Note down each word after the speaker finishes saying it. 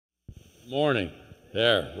Morning.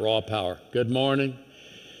 There, raw power. Good morning.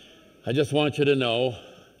 I just want you to know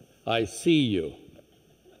I see you.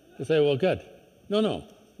 You say, well, good. No.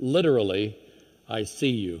 Literally, I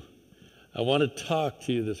see you. I want to talk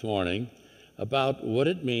to you this morning about what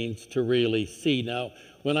it means to really see. Now,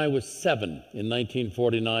 when I was 7 in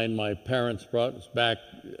 1949, my parents brought us back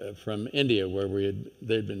from India, where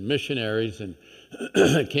they'd been missionaries, and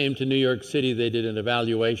came to New York City. They did an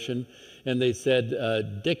evaluation, and they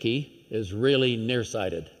said, Dickie is really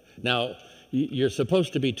nearsighted. Now, you're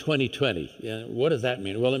supposed to be 20/20. What does that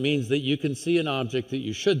mean? Well, it means that you can see an object that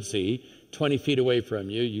you should see 20 feet away from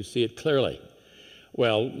you. You see it clearly.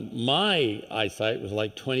 Well, my eyesight was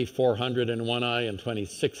like 2400 in one eye and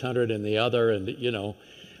 2600 in the other,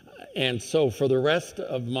 and so for the rest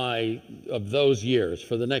of those years,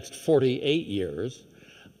 for the next 48 years,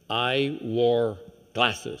 I wore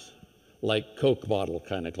glasses, like Coke bottle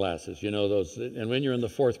kind of glasses, those. And when you're in the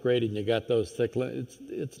 4th grade and you got those thick,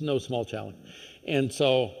 it's no small challenge. And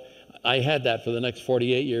so I had that for the next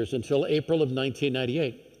 48 years until April of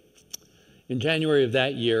 1998. In January of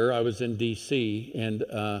that year, I was in D.C., and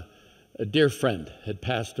a dear friend had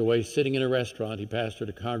passed away sitting in a restaurant. He pastored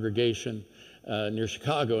a congregation near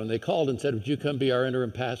Chicago, and they called and said, would you come be our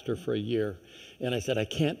interim pastor for a year? And I said, I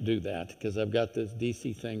can't do that because I've got this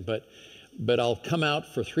D.C. thing, but I'll come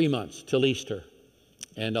out for 3 months till Easter,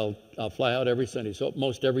 and I'll fly out every Sunday. So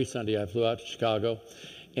most every Sunday I flew out to Chicago.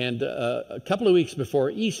 And a couple of weeks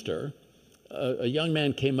before Easter, a young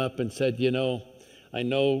man came up and said, I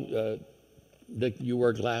know that you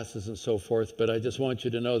wear glasses and so forth, but I just want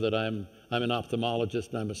you to know that I'm an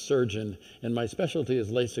ophthalmologist and I'm a surgeon, and my specialty is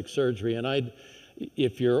LASIK surgery, and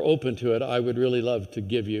if you're open to it, I would really love to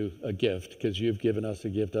give you a gift, because you've given us a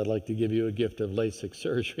gift. I'd like to give you a gift of LASIK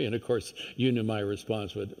surgery. And of course, you knew my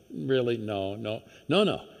response was, really? No.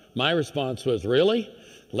 My response was, really?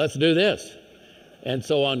 Let's do this. And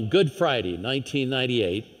so on Good Friday,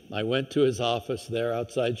 1998, I went to his office there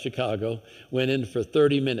outside Chicago, went in for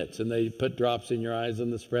 30 minutes, and they put drops in your eyes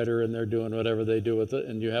in the spreader, and they're doing whatever they do with it.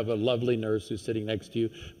 And you have a lovely nurse who's sitting next to you,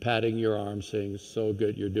 patting your arm, saying, so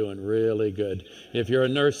good, you're doing really good. If you're a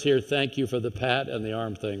nurse here, thank you for the pat and the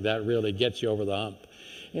arm thing. That really gets you over the hump.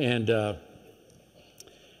 And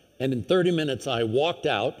in 30 minutes, I walked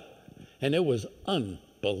out, and it was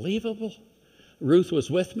unbelievable. Ruth was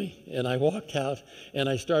with me, and I walked out, and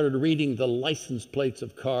I started reading the license plates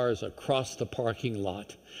of cars across the parking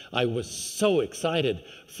lot. I was so excited.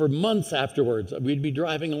 For months afterwards, we'd be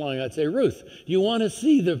driving along. I'd say, Ruth, you want to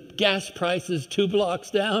see the gas prices 2 blocks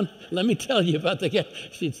down? Let me tell you about the gas.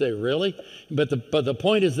 She'd say, really? But the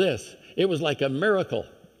point is this. It was like a miracle.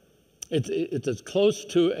 It's as close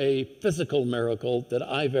to a physical miracle that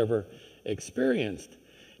I've ever experienced.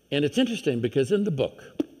 And it's interesting because in the book,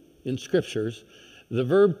 in scriptures, the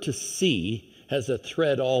verb to see has a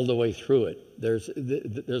thread all the way through it. There's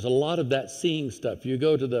a lot of that seeing stuff. You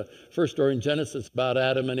go to the first story in Genesis about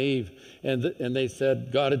Adam and Eve, and they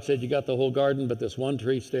said, God had said, you got the whole garden, but this one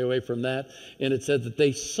tree, stay away from that. And it said that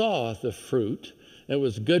they saw the fruit. It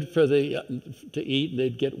was good for to eat, and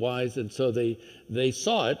they'd get wise. And so they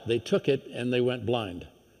saw it, they took it, and they went blind.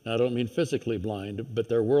 Now, I don't mean physically blind, but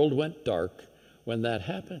their world went dark when that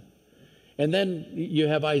happened. And then you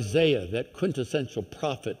have Isaiah, that quintessential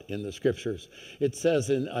prophet in the scriptures. It says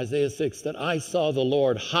in Isaiah 6 that I saw the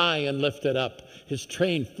Lord high and lifted up. His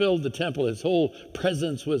train filled the temple. His whole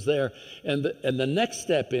presence was there. And the next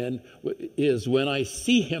step in is when I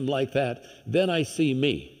see him like that, then I see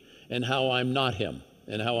me and how I'm not him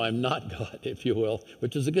and how I'm not God, if you will,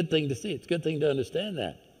 which is a good thing to see. It's a good thing to understand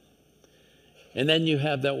that. And then you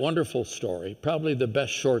have that wonderful story, probably the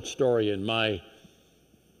best short story in my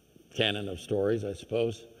canon of stories, I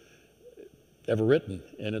suppose, ever written.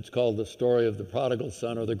 And it's called The Story of the Prodigal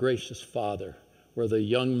Son, or The Gracious Father, where the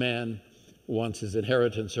young man wants his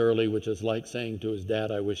inheritance early, which is like saying to his dad,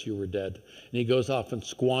 I wish you were dead. And he goes off and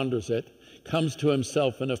squanders it, comes to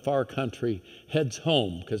himself in a far country, heads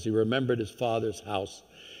home because he remembered his father's house.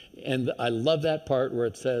 And I love that part where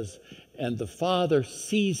it says, and the father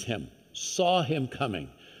sees him, saw him coming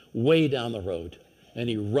way down the road, and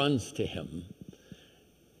he runs to him.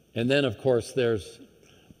 And then, of course, there's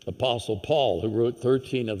Apostle Paul, who wrote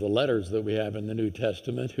 13 of the letters that we have in the New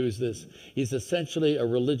Testament. He's essentially a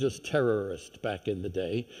religious terrorist back in the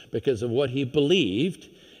day. Because of what he believed,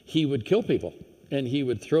 he would kill people. And he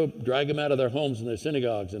would drag them out of their homes and their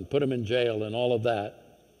synagogues and put them in jail and all of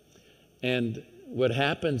that. And what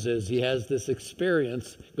happens is he has this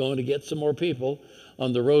experience going to get some more people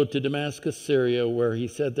on the road to Damascus, Syria, where he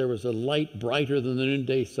said there was a light brighter than the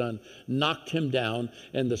noonday sun, knocked him down.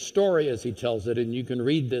 And the story as he tells it, and you can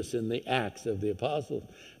read this in the Acts of the Apostles,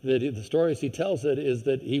 that the story as he tells it is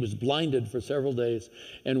that he was blinded for several days.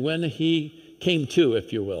 And when he came to,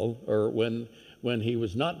 if you will, or when he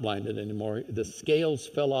was not blinded anymore, the scales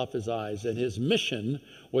fell off his eyes, and his mission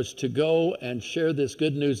was to go and share this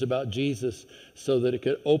good news about Jesus so that it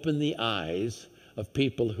could open the eyes of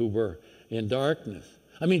people who were in darkness.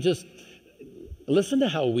 I mean, just listen to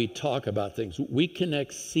how we talk about things. We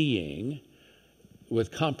connect seeing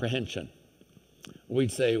with comprehension.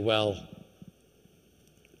 We'd say, well,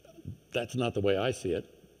 that's not the way I see it.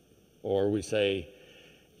 Or we say,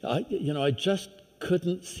 I just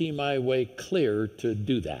couldn't see my way clear to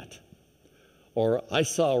do that. Or I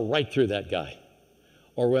saw right through that guy.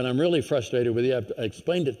 Or when I'm really frustrated with you, I've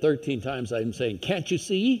explained it 13 times, I'm saying, can't you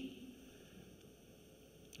see?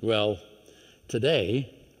 Well,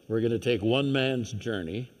 today we're going to take one man's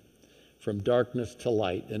journey from darkness to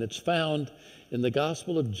light, and it's found in the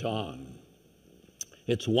Gospel of John.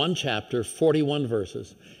 It's one chapter, 41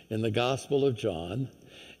 verses in the Gospel of John.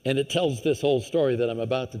 And it tells this whole story that I'm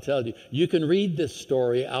about to tell you. You can read this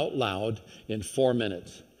story out loud in 4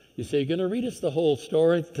 minutes. You say, you're going to read us the whole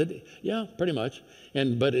story today? Yeah, pretty much.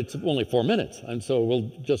 But it's only 4 minutes. And so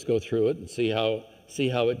we'll just go through it and see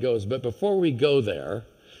how it goes. But before we go there,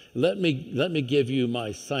 let me give you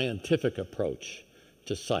my scientific approach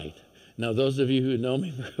to sight. Now, those of you who know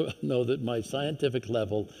me know that my scientific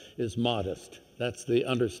level is modest. That's the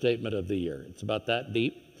understatement of the year. It's about that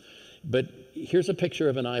deep. But here's a picture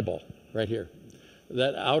of an eyeball right here.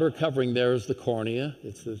 That outer covering there is the cornea.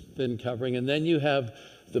 It's the thin covering. And then you have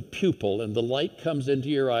the pupil, and the light comes into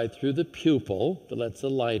your eye through the pupil that lets the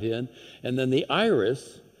light in. And then the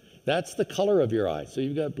iris, that's the color of your eye. So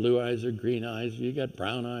you've got blue eyes or green eyes, you've got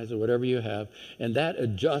brown eyes or whatever you have. And that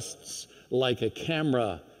adjusts like a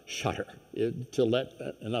camera shutter to let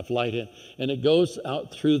enough light in. And it goes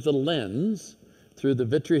out through the lens, through the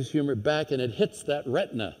vitreous humor back, and it hits that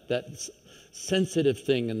retina, that sensitive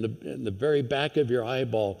thing in the very back of your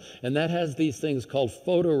eyeball. And that has these things called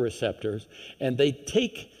photoreceptors, and they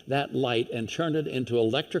take that light and turn it into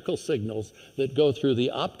electrical signals that go through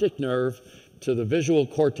the optic nerve to the visual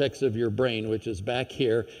cortex of your brain, which is back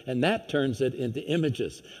here, and that turns it into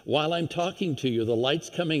images. While I'm talking to you, the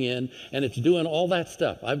light's coming in, and it's doing all that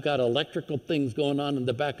stuff. I've got electrical things going on in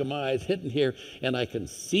the back of my eyes, hitting here, and I can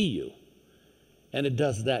see you. And it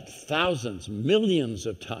does that thousands, millions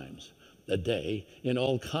of times a day in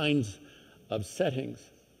all kinds of settings.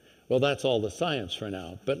 Well, that's all the science for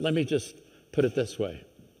now. But let me just put it this way.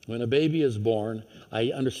 When a baby is born, I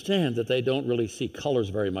understand that they don't really see colors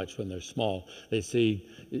very much when they're small. They see,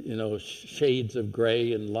 shades of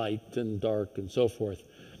gray and light and dark and so forth.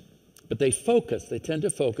 But they tend to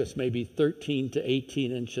focus maybe 13 to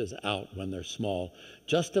 18 inches out when they're small,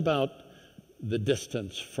 just about the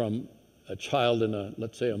distance from a child in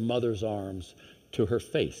let's say a mother's arms to her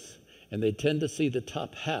face. And they tend to see the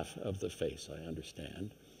top half of the face, I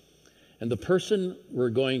understand. And the person we're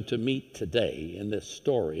going to meet today in this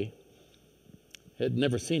story had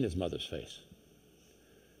never seen his mother's face.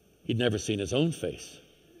 He'd never seen his own face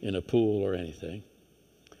in a pool or anything,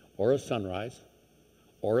 or a sunrise,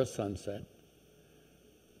 or a sunset.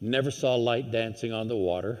 Never saw light dancing on the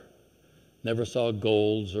water. Never saw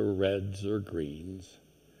golds or reds or greens.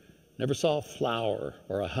 Never saw a flower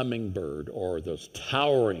or a hummingbird or those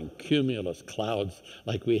towering cumulus clouds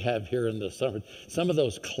like we have here in the summer. Some of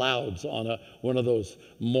those clouds on one of those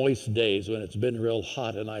moist days when it's been real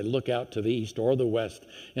hot, and I look out to the east or the west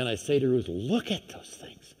and I say to Ruth, look at those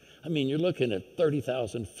things. I mean, you're looking at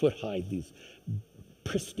 30,000 foot high, these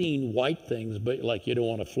pristine white things, but like you don't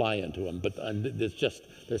want to fly into them. But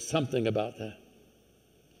there's something about that.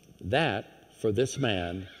 That, for this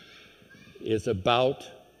man, is about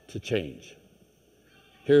to change.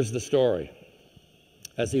 Here's the story.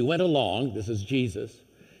 As he went along, this is Jesus,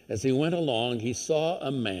 as he went along, he saw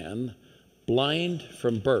a man blind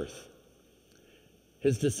from birth.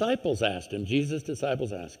 His disciples asked him, Jesus'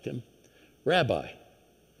 disciples asked him, Rabbi,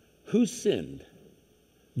 who sinned,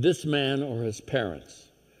 this man or his parents,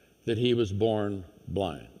 that he was born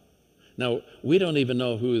blind? Now, we don't even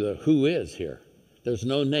know who the who is here. There's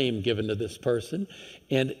no name given to this person.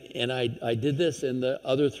 And I did this in the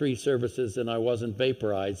other 3 services and I wasn't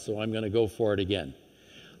vaporized, so I'm going to go for it again.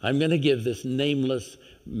 I'm going to give this nameless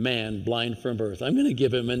man blind from birth, I'm going to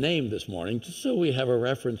give him a name this morning just so we have a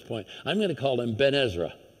reference point. I'm going to call him Ben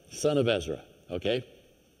Ezra, son of Ezra, okay?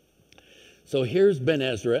 So here's Ben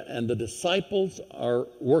Ezra, and the disciples are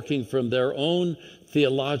working from their own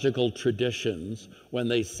theological traditions when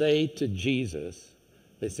they say to Jesus,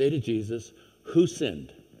 who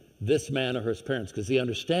sinned, this man or his parents? Because the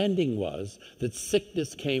understanding was that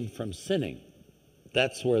sickness came from sinning.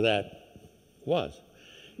 That's where that was.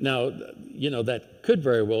 Now, that could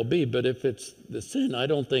very well be, but if it's the sin, I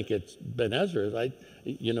don't think it's Ben Ezra's.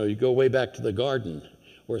 You go way back to the garden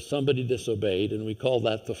where somebody disobeyed, and we call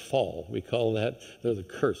that the fall. We call that the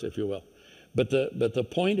curse, if you will. But the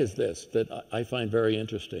point is this, that I find very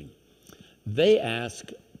interesting. They ask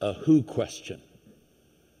a who question.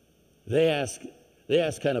 They ask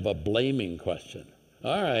kind of a blaming question.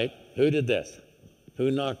 All right, who did this? Who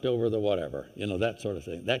knocked over the whatever? That sort of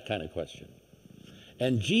thing, that kind of question.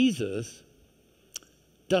 And Jesus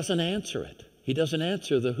doesn't answer it. He doesn't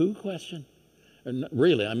answer the who question.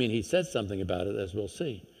 Really, he says something about it, as we'll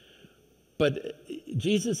see. But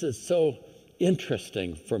Jesus is so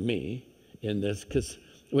interesting for me in this, because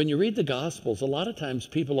when you read the Gospels, a lot of times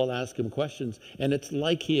people will ask him questions, and it's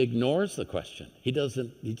like he ignores the question. He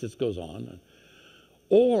just goes on.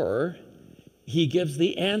 Or he gives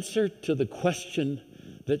the answer to the question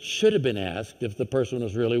that should have been asked if the person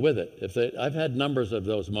was really with it. I've had numbers of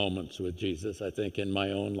those moments with Jesus, I think, in my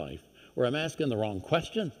own life, where I'm asking the wrong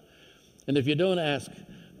question. And if you don't ask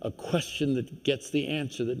a question that gets the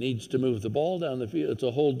answer that needs to move the ball down the field, it's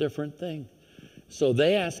a whole different thing. So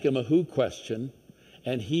they ask him a who question,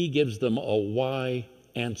 and he gives them a why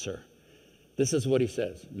answer. This is what he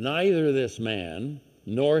says. Neither this man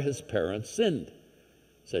nor his parents sinned,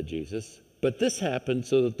 said Jesus, but this happened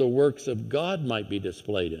so that the works of God might be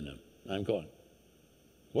displayed in him. I'm going,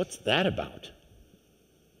 what's that about?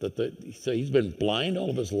 So he's been blind all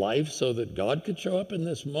of his life so that God could show up in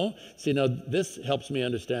this moment? See, now this helps me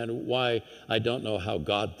understand why I don't know how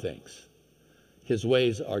God thinks. His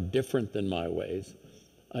ways are different than my ways.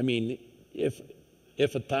 If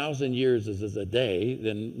 1,000 years is a day,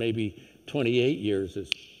 then maybe 28 years is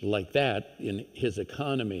like that in his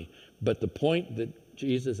economy. But the point that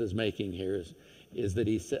Jesus is making here is that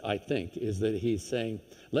he's saying,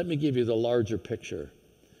 let me give you the larger picture.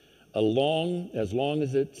 As long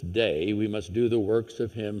as it's day, we must do the works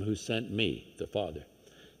of him who sent me, the Father.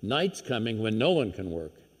 Night's coming when no one can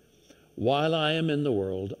work. While I am in the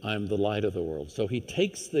world, I am the light of the world. So he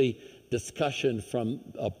takes the discussion from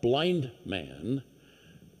a blind man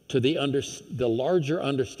to the larger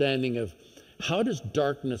understanding of how does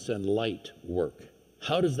darkness and light work?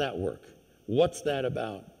 How does that work? What's that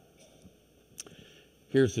about?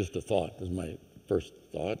 Here's just a thought. This is my first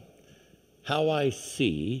thought. How I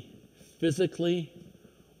see, physically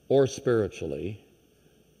or spiritually,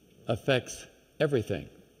 affects everything.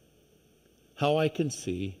 How I can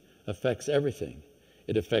see affects everything.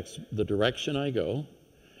 It affects the direction I go.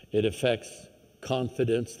 It affects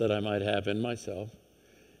confidence that I might have in myself.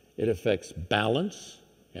 It affects balance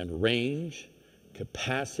and range,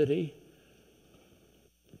 capacity,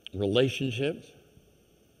 relationships.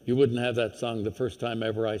 You wouldn't have that song, The First Time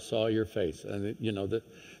Ever I Saw Your Face. And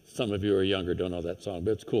some of you are younger, don't know that song,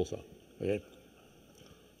 but it's a cool song. Okay?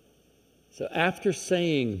 So after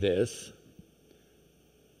saying this,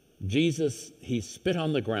 Jesus, he spit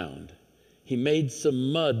on the ground. He made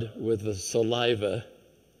some mud with the saliva.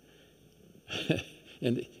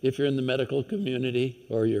 And if you're in the medical community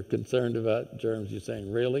or you're concerned about germs, you're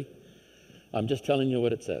saying, really? I'm just telling you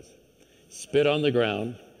what it says. Spit on the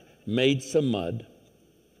ground, made some mud,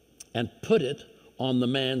 and put it on the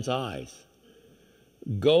man's eyes.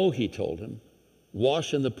 Go, he told him,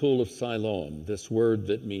 wash in the pool of Siloam, this word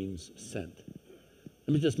that means sent.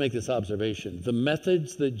 Let me just make this observation. The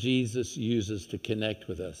methods that Jesus uses to connect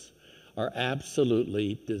with us are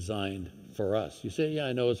absolutely designed for us. You say, yeah,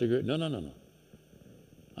 I know it's a great... No.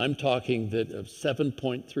 I'm talking that of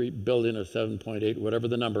 7.3 billion or 7.8, whatever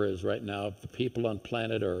the number is right now, of the people on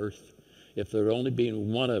planet Earth, if there had only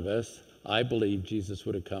been one of us, I believe Jesus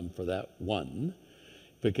would have come for that one,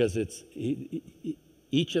 because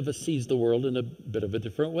each of us sees the world in a bit of a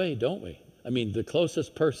different way, don't we? The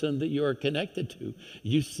closest person that you are connected to,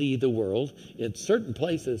 you see the world in certain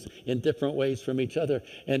places in different ways from each other.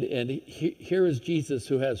 And here is Jesus,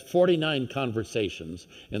 who has 49 conversations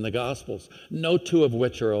in the Gospels, no two of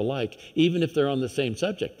which are alike, even if they're on the same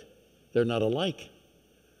subject. They're not alike.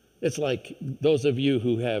 It's like those of you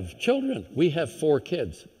who have children. We have 4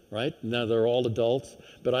 kids. Right? Now they're all adults,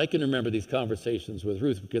 but I can remember these conversations with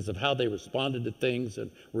Ruth because of how they responded to things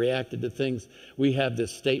and reacted to things. We have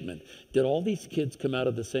this statement: did all these kids come out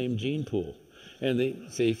of the same gene pool?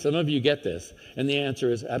 And see, some of you get this, and the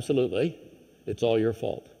answer is absolutely. It's all your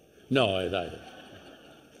fault. No,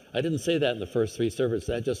 I didn't say that in the first 3 services.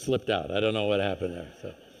 That just slipped out. I don't know what happened there.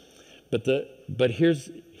 So, but here's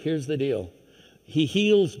the deal. He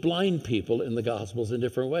heals blind people in the Gospels in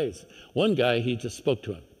different ways. One guy, he just spoke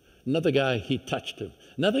to him. Another guy, he touched him.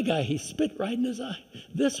 Another guy, he spit right in his eye.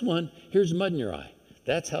 This one, here's mud in your eye.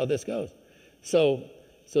 That's how this goes. So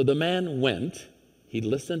the man went. He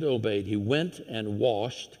listened and obeyed. He went and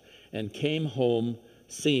washed and came home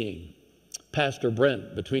seeing. Pastor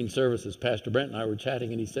Brent, between services, Pastor Brent and I were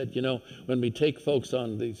chatting, and he said, you know, when we take folks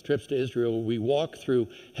on these trips to Israel, we walk through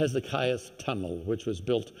Hezekiah's tunnel, which was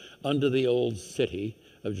built under the old city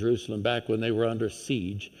of Jerusalem back when they were under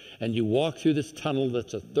siege. And you walk through this tunnel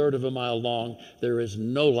that's 1/3 of a mile long. There is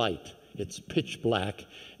no light. It's pitch black.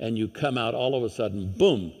 And you come out all of a sudden,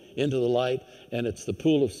 boom, into the light, and it's the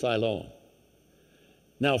pool of Siloam.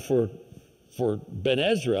 Now, for Ben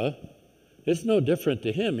Ezra, it's no different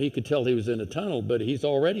to him. He could tell he was in a tunnel, but he's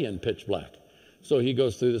already in pitch black. So he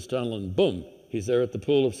goes through this tunnel and boom, he's there at the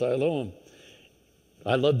pool of Siloam.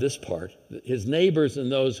 I love this part. His neighbors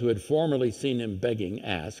and those who had formerly seen him begging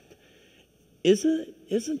asked, Isn't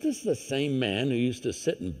this the same man who used to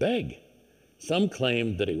sit and beg? Some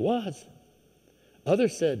claimed that he was.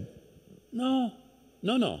 Others said, No,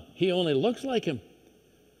 he only looks like him.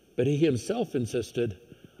 But he himself insisted,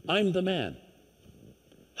 I'm the man.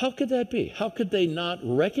 How could that be? How could they not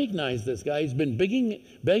recognize this guy? He's been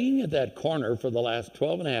begging at that corner for the last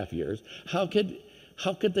 12 and a half years. How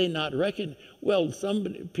could they not recognize? Well,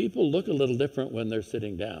 people look a little different when they're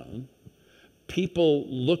sitting down. People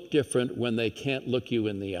look different when they can't look you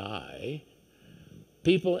in the eye.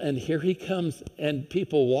 And here he comes, and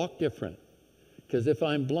people walk different. Because if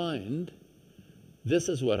I'm blind, this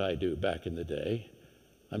is what I do back in the day.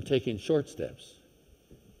 I'm taking short steps,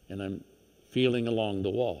 and I'm feeling along the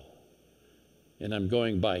wall, and I'm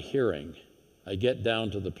going by hearing. I get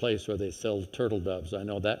down to the place where they sell turtle doves. I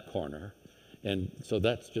know that corner, and so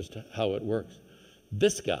that's just how it works.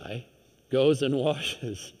 This guy goes and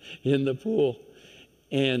washes in the pool,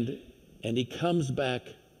 and he comes back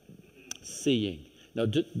seeing. Now,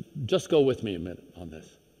 just go with me a minute on this.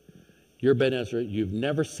 You're Ben Ezra. You've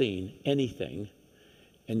never seen anything,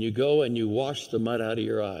 and you go and you wash the mud out of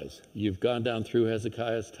your eyes. You've gone down through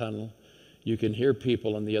Hezekiah's tunnel. You can hear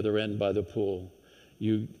people on the other end by the pool.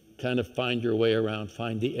 You kind of find your way around,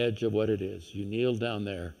 find the edge of what it is. You kneel down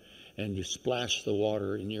there and you splash the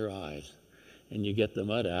water in your eyes, and you get the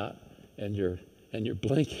mud out, and you're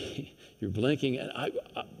blinking. You're blinking, and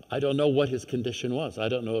I don't know what his condition was. I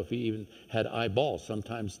don't know if he even had eyeballs.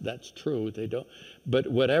 Sometimes that's true. They don't. But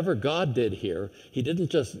whatever God did here, he didn't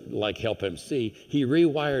just like help him see. He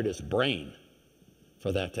rewired his brain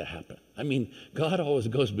for that to happen. I mean, God always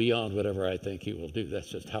goes beyond whatever I think he will do. That's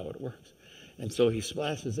just how it works. And so he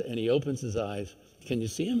splashes and he opens his eyes. Can you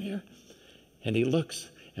see him here? And he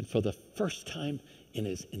looks, and for the first time in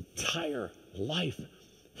his entire life,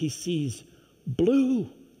 he sees blue.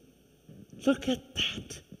 Look at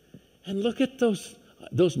that. And look at those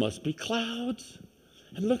must be clouds.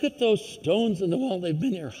 And look at those stones in the wall. They've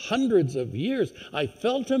been here hundreds of years. I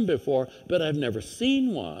felt them before, but I've never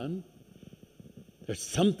seen one. There's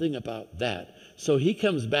something about that. So he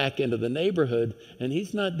comes back into the neighborhood, and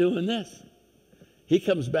he's not doing this. He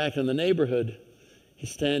comes back in the neighborhood.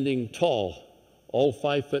 He's standing tall, all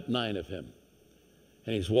 5'9" of him.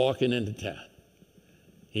 And he's walking into town.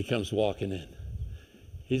 He comes walking in.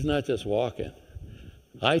 He's not just walking.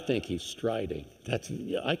 I think he's striding.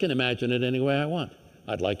 I can imagine it any way I want.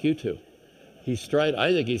 I'd like you to. He's striding.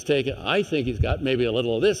 I think he's got maybe a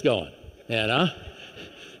little of this going.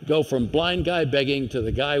 Go from blind guy begging to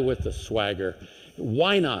the guy with the swagger.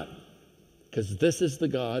 Why not? Because this is the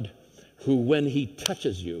God who, when he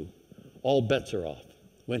touches you, all bets are off.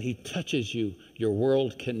 When he touches you, your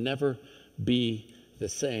world can never be the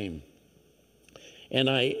same. And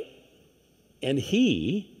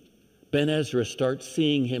Ben Ezra, starts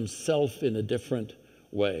seeing himself in a different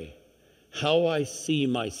way. How I see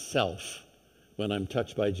myself when I'm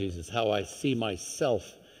touched by Jesus, how I see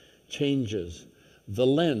myself changes. The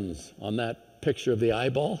lens on that picture of the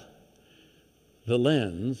eyeball, the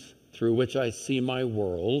lens through which I see my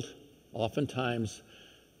world, oftentimes,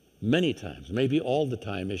 many times, maybe all the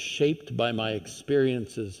time, is shaped by my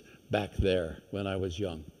experiences back there when I was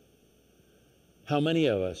young. How many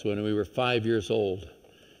of us, when we were 5 years old,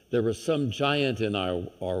 there was some giant in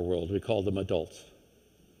our world, we call them adults,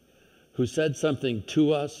 who said something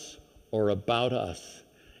to us or about us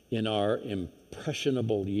in our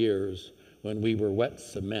impressionable years when we were wet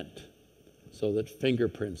cement, so that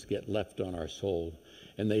fingerprints get left on our soul.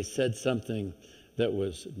 And they said something that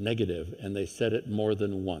was negative, and they said it more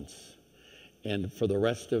than once. And for the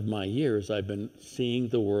rest of my years, I've been seeing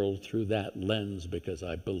the world through that lens because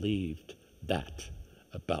I believed that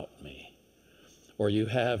about me. Or you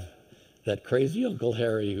have that crazy Uncle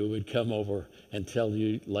Harry who would come over and tell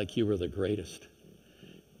you like you were the greatest.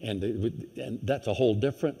 And that's a whole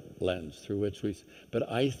different lens through which we...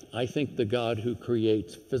 But I think the God who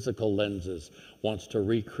creates physical lenses wants to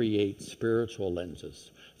recreate spiritual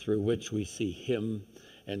lenses through which we see him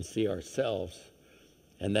and see ourselves.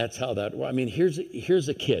 And that's how that... I mean, here's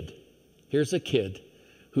a kid. Here's a kid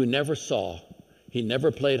who never saw. He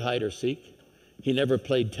never played hide or seek. He never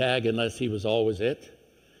played tag unless he was always it.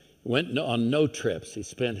 Went on no trips. He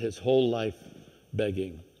spent his whole life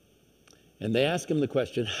begging. And they asked him the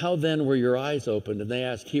question, how then were your eyes opened?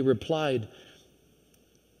 And he replied,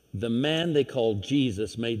 the man they called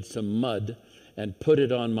Jesus made some mud and put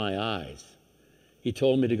it on my eyes. He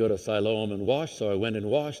told me to go to Siloam and wash, so I went and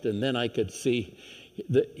washed, and then I could see.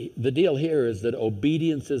 The deal here is that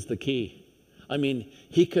obedience is the key. I mean,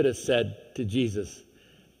 he could have said to Jesus,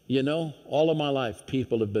 you know, all of my life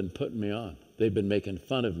people have been putting me on. They've been making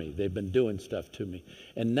fun of me. They've been doing stuff to me.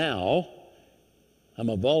 And now I'm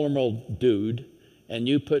a vulnerable dude, and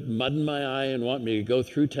you put mud in my eye and want me to go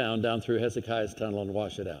through town, down through Hezekiah's tunnel and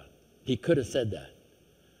wash it out. He could have said that.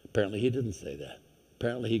 Apparently he didn't say that.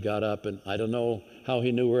 Apparently he got up, and I don't know how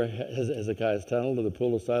he knew where Hezekiah's tunnel to the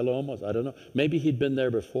pool of Siloam was. I don't know. Maybe he'd been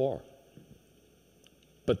there before.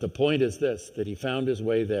 But the point is this, that he found his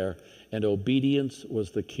way there, and obedience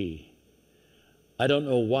was the key. I don't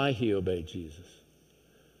know why he obeyed Jesus.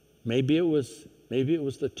 Maybe it was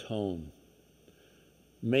the tone.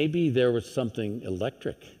 Maybe there was something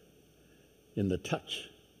electric in the touch.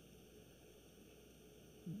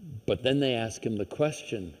 But then they ask him the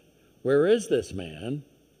question, where is this man?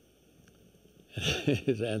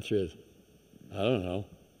 His answer is, I don't know.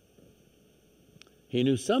 He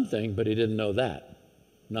knew something, but he didn't know that.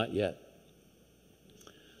 Not yet.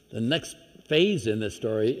 The next phase in this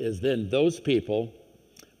story is then those people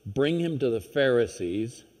bring him to the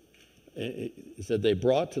Pharisees. He said they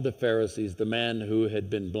brought to the Pharisees the man who had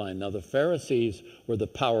been blind. Now the Pharisees were the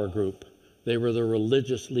power group. They were the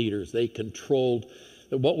religious leaders. They controlled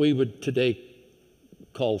what we would today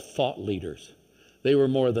call thought leaders. They were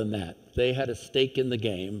more than that. They had a stake in the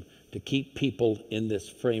game to keep people in this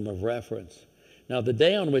frame of reference. Now the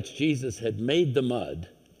day on which Jesus had made the mud,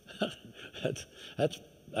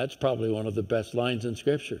 that's probably one of the best lines in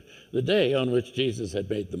Scripture. The day on which Jesus had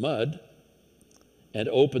made the mud and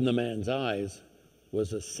opened the man's eyes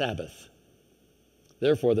was a Sabbath.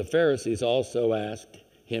 Therefore the Pharisees also asked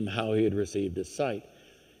him how he had received his sight.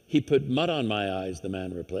 He put mud on my eyes, the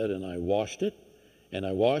man replied, and I washed it,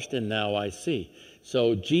 and now I see.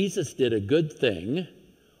 So Jesus did a good thing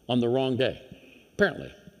on the wrong day,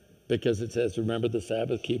 apparently, because it says, remember the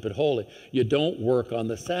Sabbath, keep it holy. You don't work on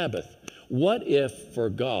the Sabbath. What if for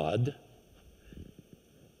God,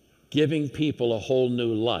 giving people a whole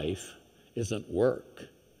new life isn't work?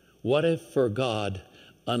 What if for God,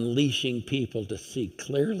 unleashing people to see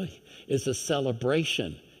clearly is a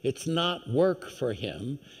celebration? It's not work for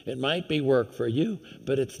him. It might be work for you,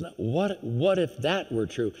 but it's not. What if that were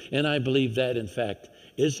true? And I believe that, in fact,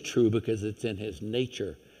 is true because it's in his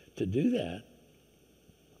nature to do that.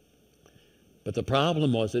 But the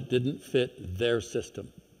problem was it didn't fit their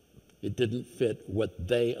system. It didn't fit what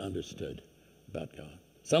they understood about God.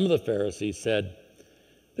 Some of the Pharisees said,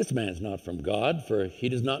 this man's not from God, for he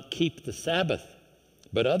does not keep the Sabbath.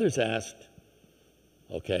 But others asked,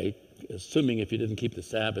 okay, assuming if you didn't keep the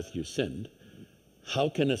Sabbath, you sinned, how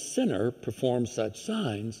can a sinner perform such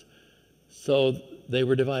signs? So they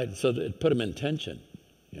were divided. So it put them in tension,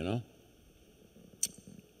 you know.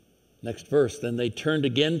 Next verse, then they turned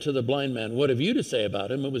again to the blind man. What have you to say about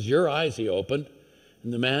him? It was your eyes he opened.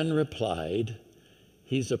 And the man replied,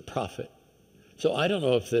 he's a prophet. So I don't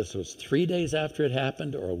know if this was 3 days after it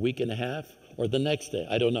happened or a week and a half or the next day.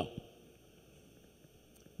 I don't know.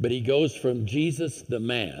 But he goes from Jesus the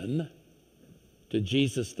man to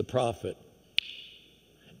Jesus the prophet.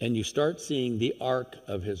 And you start seeing the arc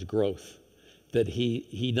of his growth. That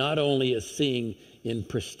he not only is seeing in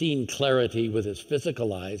pristine clarity with his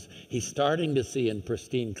physical eyes, he's starting to see in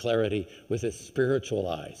pristine clarity with his spiritual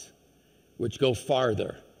eyes, which go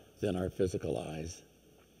farther than our physical eyes.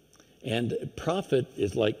 And prophet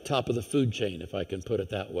is like top of the food chain, if I can put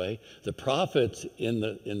it that way. The prophets in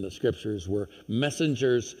the scriptures were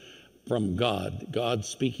messengers from God, God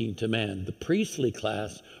speaking to man. The priestly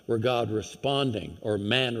class were God responding, or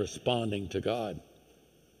man responding to God.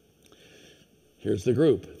 Here's the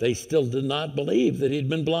group. They still did not believe that he'd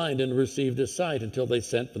been blind and received his sight until they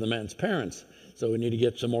sent for the man's parents. So we need to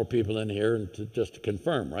get some more people in here and just to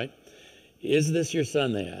confirm, right? Is this your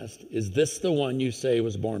son, they asked. Is this the one you say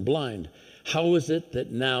was born blind? How is it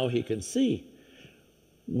that now he can see?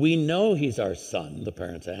 We know he's our son, the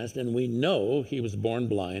parents asked, and we know he was born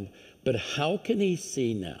blind, but how can he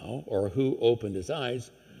see now, or who opened his eyes?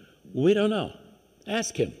 We don't know.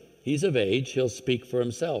 Ask him. He's of age. He'll speak for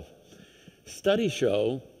himself. Studies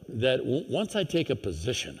show that once I take a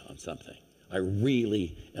position on something, I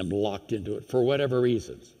really am locked into it for whatever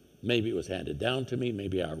reasons. Maybe it was handed down to me.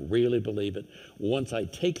 Maybe I really believe it. Once I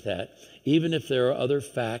take that, even if there are other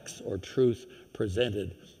facts or truth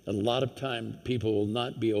presented, a lot of time people will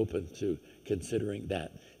not be open to considering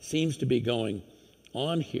that. Seems to be going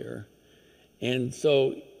on here. And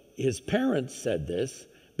so his parents said this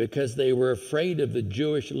because they were afraid of the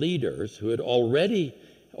Jewish leaders who had already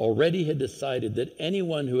had decided that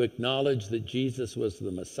anyone who acknowledged that Jesus was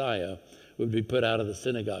the Messiah would be put out of the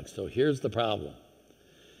synagogue. So here's the problem.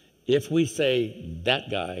 If we say that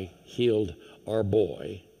guy healed our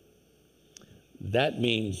boy, that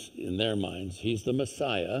means in their minds he's the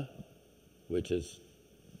Messiah, which is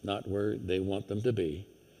not where they want them to be,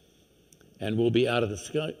 and we'll be out of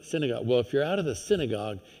the synagogue. Well, if you're out of the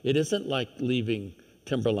synagogue, it isn't like leaving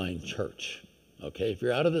Timberline Church, okay? If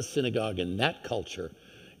you're out of the synagogue in that culture,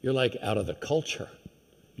 you're like out of the culture.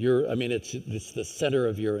 It's the center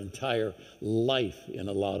of your entire life in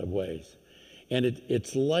a lot of ways. And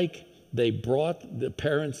it's like they brought the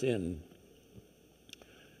parents in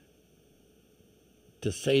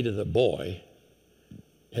to say to the boy,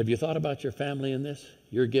 have you thought about your family in this?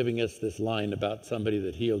 You're giving us this line about somebody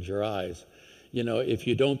that healed your eyes. You know, if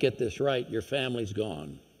you don't get this right, your family's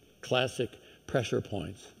gone. Classic pressure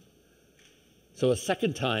points. So a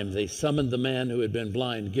second time, they summoned the man who had been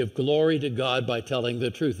blind. Give glory to God by telling the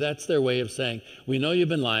truth. That's their way of saying, we know you've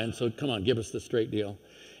been lying, so come on, give us the straight deal.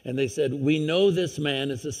 And they said, we know this man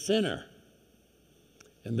is a sinner.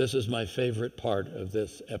 And this is my favorite part of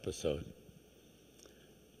this episode.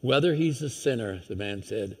 Whether he's a sinner, the man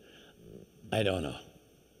said, I don't know.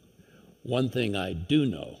 One thing I do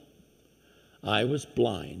know, I was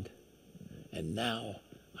blind, and now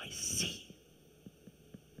I see.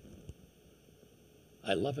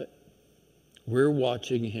 I love it. We're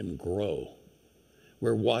watching him grow.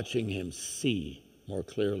 We're watching him see more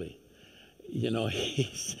clearly. You know,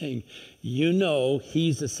 he's saying, you know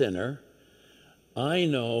he's a sinner. I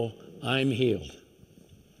know I'm healed.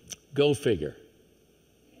 Go figure.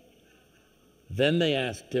 Then they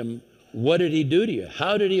asked him, what did he do to you?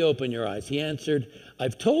 How did he open your eyes? He answered,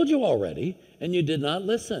 I've told you already, and you did not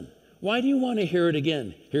listen. Why do you want to hear it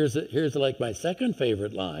again? Here's like my second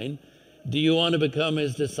favorite line. Do you want to become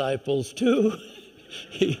his disciples too?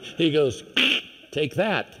 He goes, take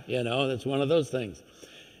that. You know, that's one of those things.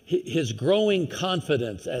 His growing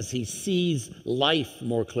confidence as he sees life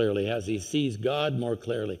more clearly, as he sees God more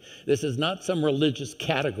clearly. This is not some religious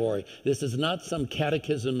category. This is not some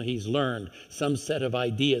catechism he's learned, some set of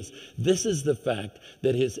ideas. This is the fact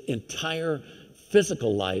that his entire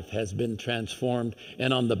physical life has been transformed,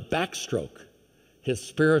 and on the backstroke, his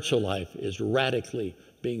spiritual life is radically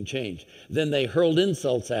being changed. Then they hurled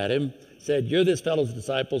insults at him, said, you're this fellow's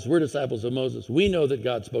disciples, we're disciples of Moses. We know that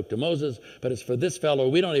God spoke to Moses, but as for this fellow,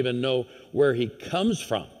 we don't even know where he comes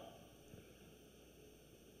from.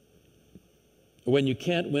 When you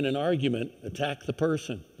can't win an argument, attack the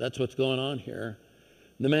person. That's what's going on here.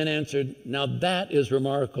 The man answered, now that is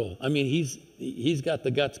remarkable. I mean, he's got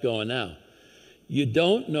the guts going now. You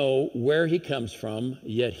don't know where he comes from,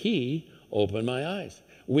 yet he opened my eyes.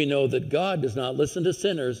 We know that God does not listen to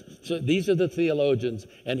sinners. So these are the theologians,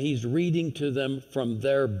 and he's reading to them from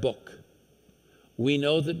their book. We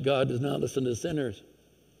know that God does not listen to sinners,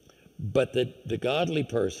 but that the godly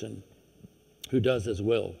person who does his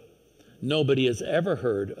will, nobody has ever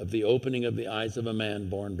heard of the opening of the eyes of a man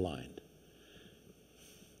born blind.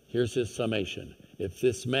 Here's his summation. If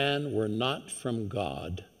this man were not from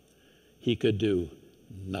God, he could do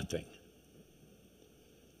nothing.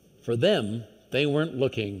 For them, they weren't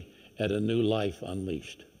looking at a new life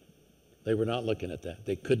unleashed. They were not looking at that.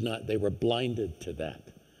 They could not, they were blinded to that.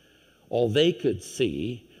 All they could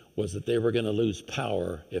see was that they were going to lose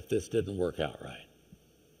power if this didn't work out right.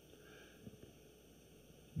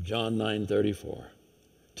 John 9:34.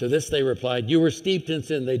 To this they replied, you were steeped in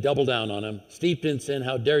sin. They doubled down on him. Steeped in sin,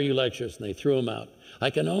 how dare you lecture us? And they threw him out. I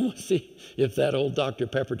can almost see, if that old Dr.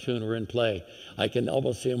 Pepper tune were in play, I can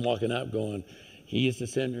almost see him walking out going, he's a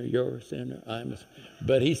sinner, you're a sinner,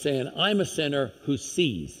 But he's saying, I'm a sinner who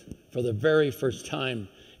sees for the very first time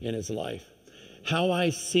in his life. How I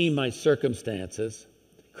see my circumstances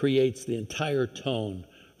creates the entire tone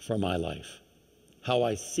for my life. How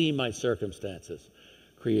I see my circumstances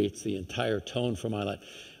creates the entire tone for my life.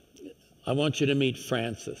 I want you to meet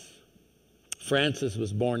Frances. Frances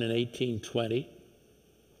was born in 1820.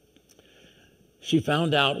 She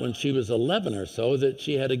found out when she was 11 or so that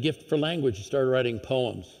she had a gift for language. She started writing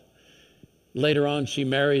poems. Later on, she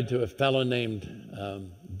married to a fellow named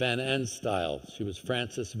Van Anstyle. She was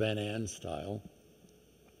Frances Van Anstyle.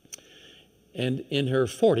 And in her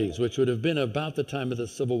 40s, which would have been about the time of the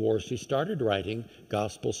Civil War, she started writing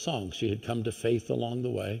gospel songs. She had come to faith along the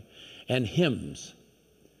way, and hymns.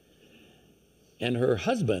 And her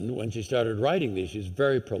husband, when she started writing these, she's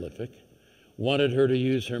very prolific, wanted her to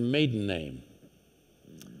use her maiden name.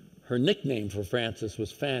 Her nickname for Frances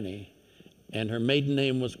was Fanny, and her maiden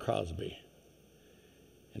name was Crosby.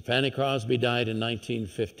 And Fanny Crosby died in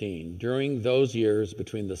 1915. During those years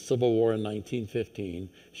between the Civil War and 1915,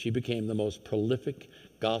 she became the most prolific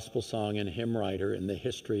gospel song and hymn writer in the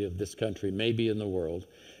history of this country, maybe in the world.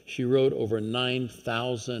 She wrote over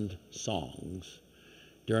 9,000 songs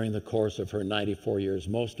during the course of her 94 years,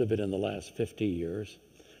 most of it in the last 50 years,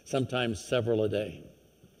 sometimes several a day.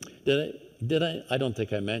 I don't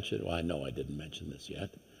think I mentioned, well, I know I didn't mention this yet,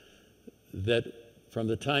 that from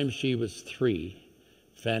the time she was 3,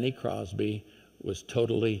 Fanny Crosby was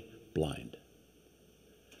totally blind.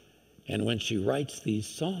 And when she writes these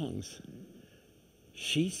songs,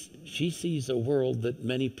 she sees a world that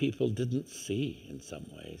many people didn't see in some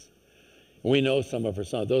ways. We know some of her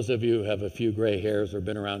songs. Those of you who have a few gray hairs or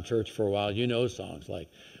been around church for a while, you know songs like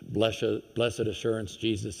Blessed Assurance,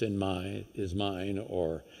 Jesus is mine,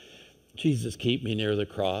 or Jesus Keep Me Near the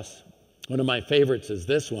Cross. One of my favorites is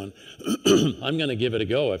this one. I'm going to give it a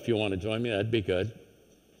go. If you want to join me, that'd be good.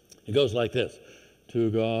 It goes like this. To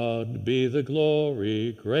God be the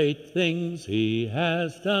glory, great things he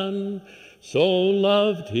has done. So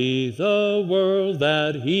loved he the world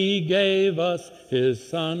that he gave us his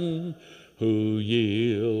Son, who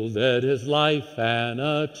yielded his life an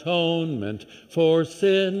atonement for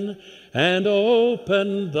sin, and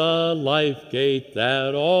opened the life gate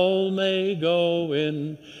that all may go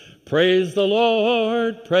in. Praise the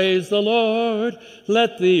Lord,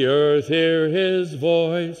 let the earth hear his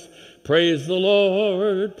voice. Praise the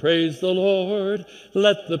Lord,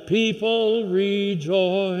 let the people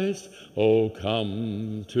rejoice. Oh,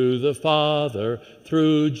 come to the Father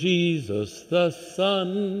through Jesus the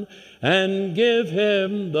Son, and give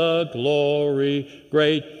him the glory,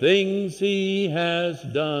 great things he has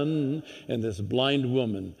done. And this blind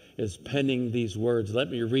woman is penning these words. Let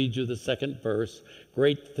me read you the second verse.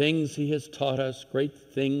 Great things he has taught us, great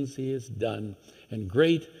things he has done, and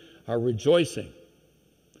great are rejoicing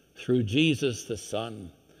through Jesus the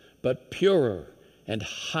Son. But purer and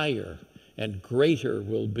higher and greater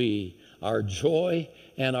will be our joy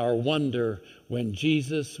and our wonder when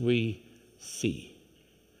Jesus we see.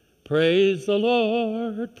 Praise the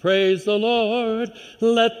Lord,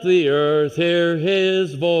 let the earth hear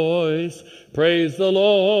his voice. Praise the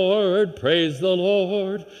Lord,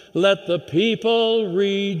 let the people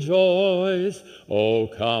rejoice. Oh,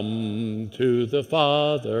 come to the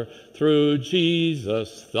Father through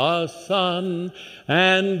Jesus the Son,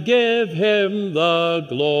 and give him the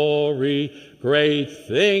glory, great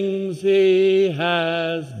things he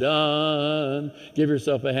has done. Give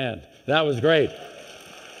yourself a hand. That was great.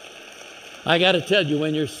 I got to tell you,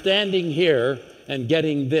 when you're standing here and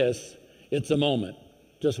getting this, it's a moment.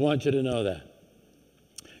 Just want you to know that.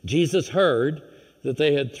 Jesus heard that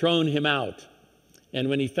they had thrown him out. And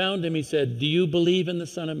when he found him, he said, "Do you believe in the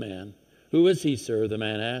Son of Man?" "Who is he, sir?" the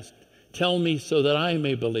man asked. "Tell me so that I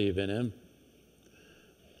may believe in him."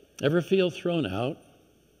 Ever feel thrown out?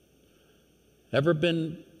 Ever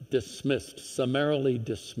been dismissed, summarily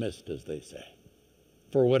dismissed, as they say,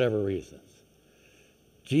 for whatever reasons?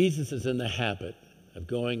 Jesus is in the habit of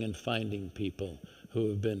going and finding people who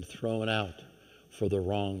have been thrown out for the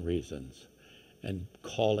wrong reasons and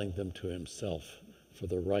calling them to himself for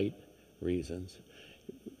the right reasons.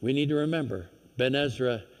 We need to remember, Ben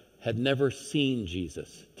Ezra had never seen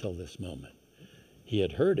Jesus till this moment. He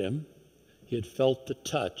had heard him, he had felt the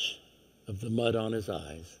touch of the mud on his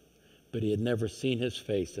eyes, but he had never seen his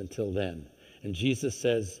face until then. And Jesus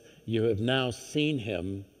says, "You have now seen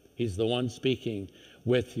him. He's the one speaking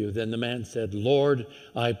with you." Then the man said, "Lord,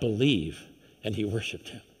 I believe," and he worshiped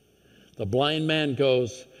him. The blind man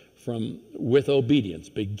goes with obedience,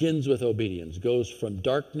 begins with obedience, goes from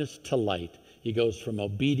darkness to light. He goes from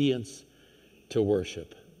obedience to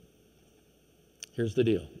worship. Here's the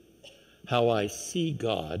deal. How I see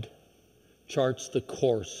God charts the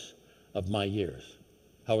course of my years.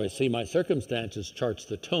 How I see my circumstances charts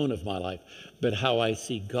the tone of my life, but how I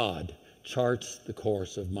see God charts the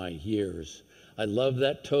course of my years. I love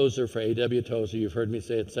that Tozer for A.W. Tozer. You've heard me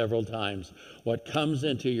say it several times. What comes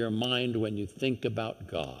into your mind when you think about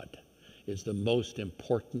God is the most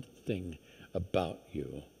important thing about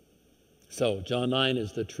you. So John 9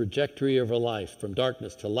 is the trajectory of our life, from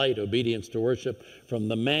darkness to light, obedience to worship, from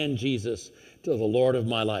the man Jesus to the Lord of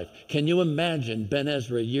my life. Can you imagine Ben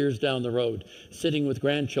Ezra years down the road sitting with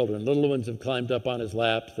grandchildren? Little ones have climbed up on his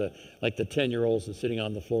lap, like the 10-year-olds are sitting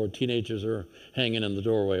on the floor. Teenagers are hanging in the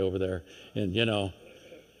doorway over there. And,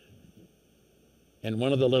 and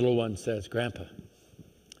one of the little ones says, Grandpa,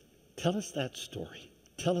 tell us that story.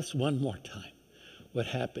 Tell us one more time what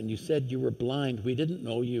happened. You said you were blind. We didn't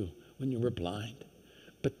know you when you were blind.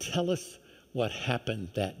 But tell us what happened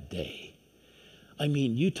that day. I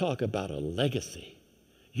mean, you talk about a legacy.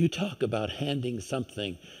 You talk about handing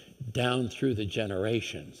something down through the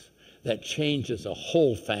generations that changes a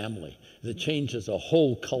whole family, that changes a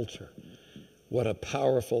whole culture. What a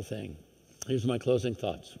powerful thing. Here's my closing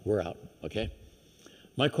thoughts. We're out, okay?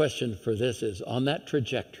 My question for this is, on that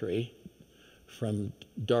trajectory from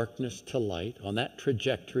darkness to light, on that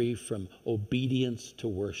trajectory from obedience to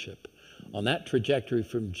worship, on that trajectory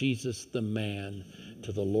from Jesus the man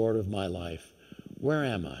to the Lord of my life, where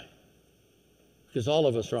am I? Because all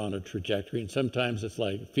of us are on a trajectory, and sometimes it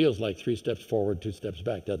feels like 3 steps forward, 2 steps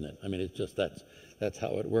back, doesn't it? I mean, it's just that's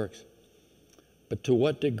how it works. But to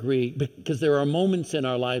what degree? Because there are moments in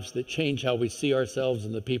our lives that change how we see ourselves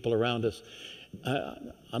and the people around us.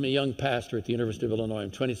 I'm a young pastor at the University of Illinois.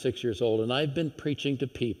 I'm 26 years old, and I've been preaching to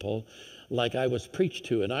people like I was preached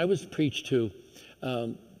to. And I was preached to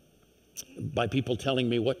by people telling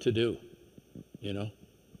me what to do, It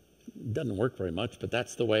doesn't work very much, but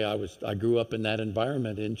that's the way I grew up in that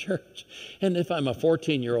environment in church. And if I'm a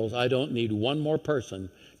 14-year-old, I don't need one more person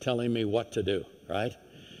telling me what to do, right?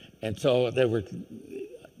 And so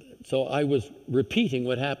I was repeating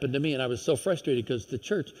what happened to me, and I was so frustrated because the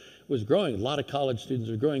church was growing. A lot of college students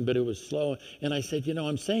were growing, but it was slow. And I said,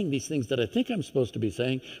 I'm saying these things that I think I'm supposed to be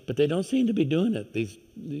saying, but they don't seem to be doing it, these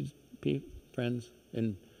friends.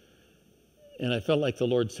 And I felt like the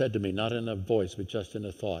Lord said to me, not in a voice, but just in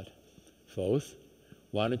a thought, Foth,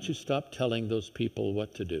 why don't you stop telling those people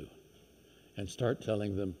what to do and start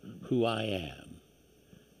telling them who I am,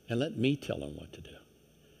 and let me tell them what to do.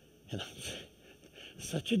 And I'm saying,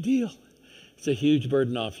 such a deal. It's a huge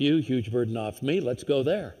burden off you, huge burden off me. Let's go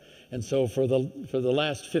there. And so for the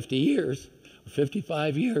last 50 years,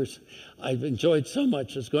 55 years, I've enjoyed so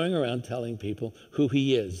much just going around telling people who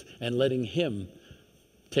he is and letting him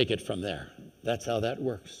take it from there. That's how that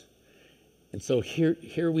works. And so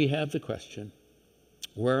here we have the question,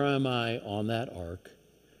 where am I on that arc?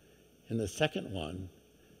 And the second one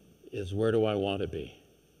is, where do I want to be?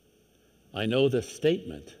 I know the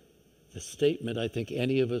statement I think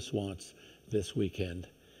any of us wants this weekend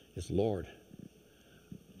is, Lord,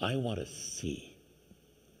 I want to see,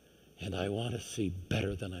 and I want to see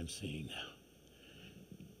better than I'm seeing now.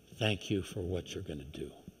 Thank you for what you're going to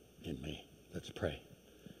do in me. Let's pray.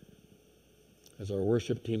 As our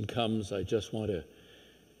worship team comes, I just want to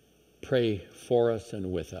pray for us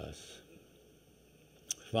and with us.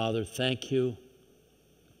 Father, thank you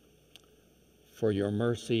for your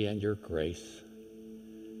mercy and your grace.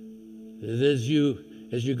 As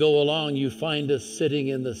you go along, you find us sitting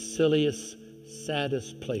in the silliest,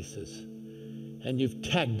 saddest places, and you've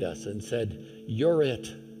tagged us and said, you're it.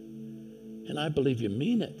 And I believe you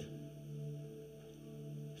mean it.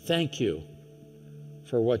 Thank you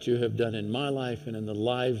for what you have done in my life and in the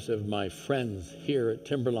lives of my friends here at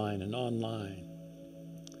Timberline and online.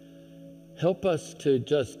 Help us to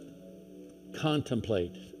just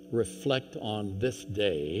contemplate, reflect on this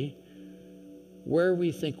day, where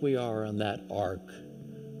we think we are on that arc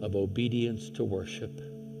of obedience to worship,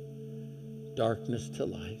 darkness to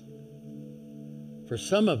light. For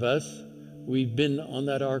some of us, we've been on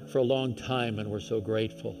that arc for a long time, and we're so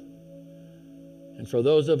grateful. And for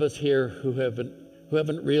those of us here who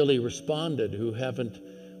haven't really responded,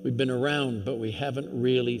 we've been around, but we haven't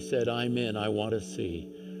really said, I'm in, I want to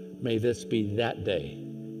see. May this be that day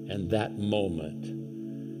and that moment.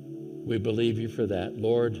 We believe you for that.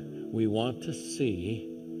 Lord, we want to see.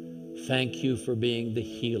 Thank you for being the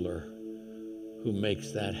healer who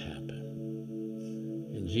makes that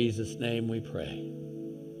happen. In Jesus' name we pray.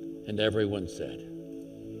 And everyone said,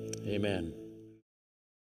 amen.